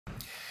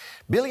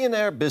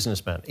Billionaire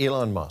businessman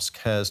Elon Musk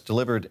has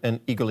delivered an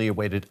eagerly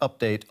awaited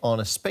update on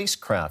a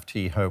spacecraft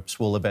he hopes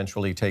will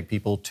eventually take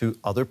people to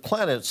other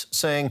planets,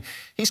 saying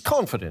he's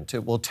confident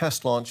it will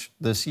test launch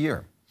this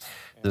year.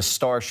 The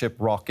Starship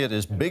rocket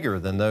is bigger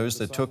than those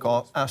that took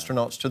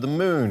astronauts to the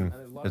moon.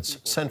 It's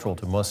central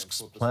to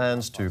Musk's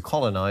plans to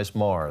colonize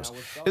Mars.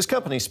 His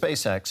company,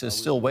 SpaceX, is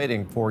still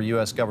waiting for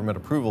U.S. government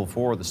approval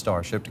for the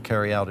Starship to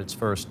carry out its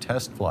first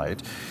test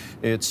flight.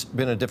 It's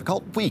been a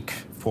difficult week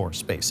for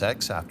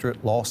SpaceX after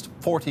it lost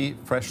 40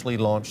 freshly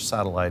launched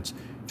satellites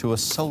to a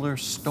solar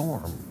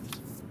storm.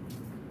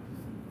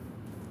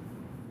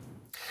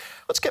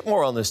 Let's get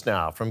more on this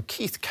now from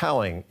Keith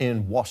Cowing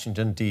in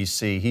Washington,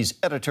 D.C. He's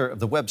editor of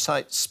the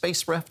website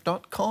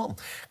spaceref.com.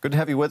 Good to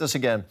have you with us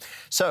again.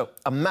 So,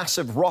 a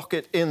massive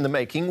rocket in the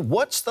making.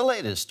 What's the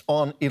latest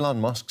on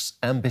Elon Musk's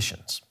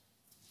ambitions?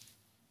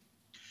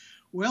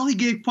 Well, he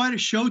gave quite a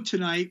show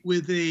tonight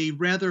with a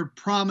rather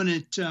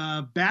prominent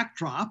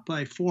backdrop,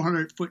 a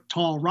 400-foot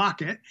tall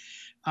rocket,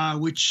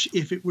 which,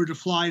 if it were to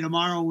fly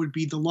tomorrow, would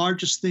be the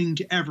largest thing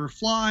to ever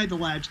fly,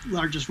 the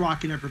largest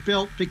rocket ever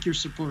built. Pick your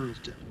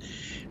superlative.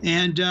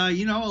 And,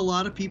 you know, a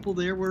lot of people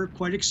there were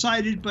quite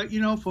excited, but,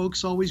 you know,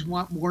 folks always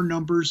want more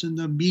numbers and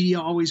the media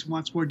always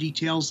wants more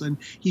details than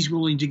he's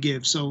willing to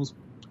give. So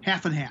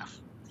half and half.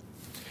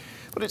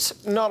 But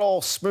it's not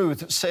all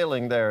smooth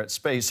sailing there at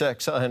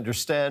SpaceX, I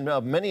understand.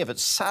 Many of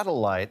its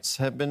satellites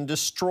have been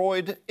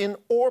destroyed in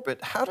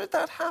orbit. How did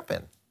that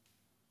happen?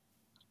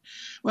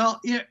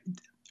 Well,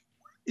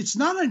 it's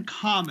not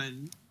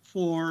uncommon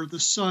for the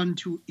sun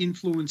to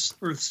influence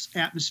Earth's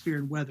atmosphere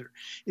and weather.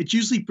 It's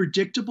usually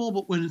predictable,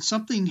 but when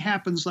something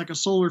happens like a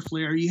solar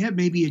flare, you have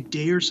maybe a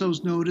day or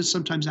so's notice,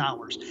 sometimes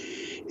hours.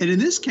 And in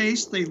this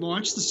case, they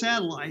launched the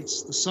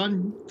satellites. The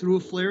sun threw a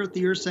flare at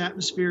the Earth's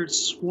atmosphere. It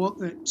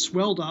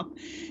swelled up,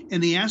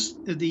 and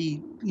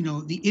the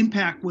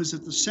impact was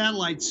that the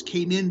satellites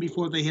came in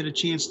before they had a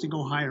chance to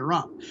go higher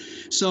up.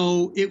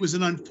 So it was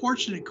an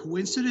unfortunate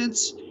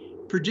coincidence.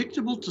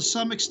 Predictable to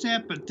some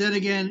extent, but then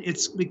again,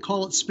 we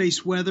call it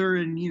space weather,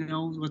 and you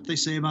know what they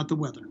say about the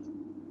weather.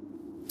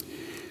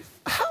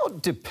 How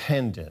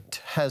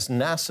dependent has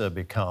NASA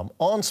become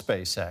on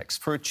SpaceX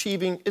for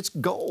achieving its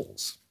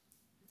goals?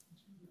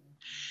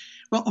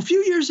 Well, a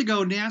few years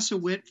ago, NASA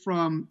went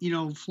from,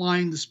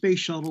 flying the space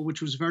shuttle,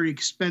 which was very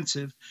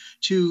expensive,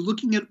 to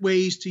looking at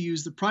ways to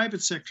use the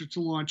private sector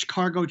to launch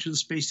cargo to the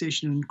space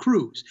station and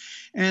crews.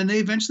 And they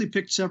eventually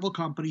picked several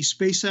companies.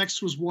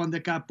 SpaceX was one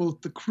that got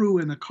both the crew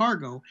and the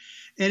cargo.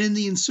 And in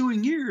the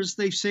ensuing years,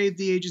 they've saved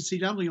the agency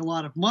not only a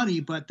lot of money,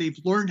 but they've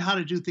learned how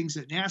to do things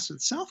that NASA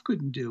itself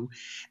couldn't do.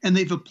 And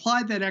they've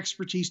applied that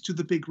expertise to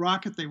the big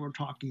rocket they were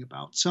talking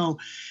about. So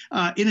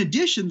in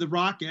addition, the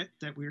rocket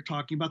that we were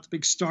talking about, the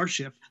big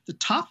Starship,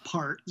 the top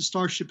part, the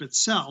Starship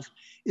itself,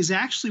 is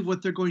actually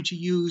what they're going to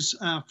use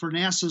for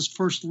NASA's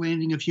first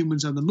landing of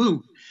humans on the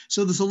moon.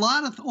 So there's a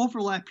lot of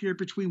overlap here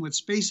between what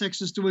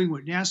SpaceX is doing,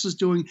 what NASA's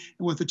doing,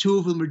 and what the two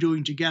of them are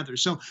doing together.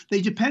 So they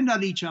depend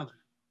on each other.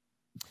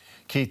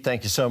 Keith,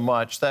 thank you so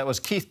much. That was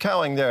Keith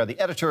Cowing there, the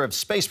editor of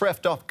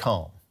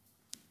spaceref.com.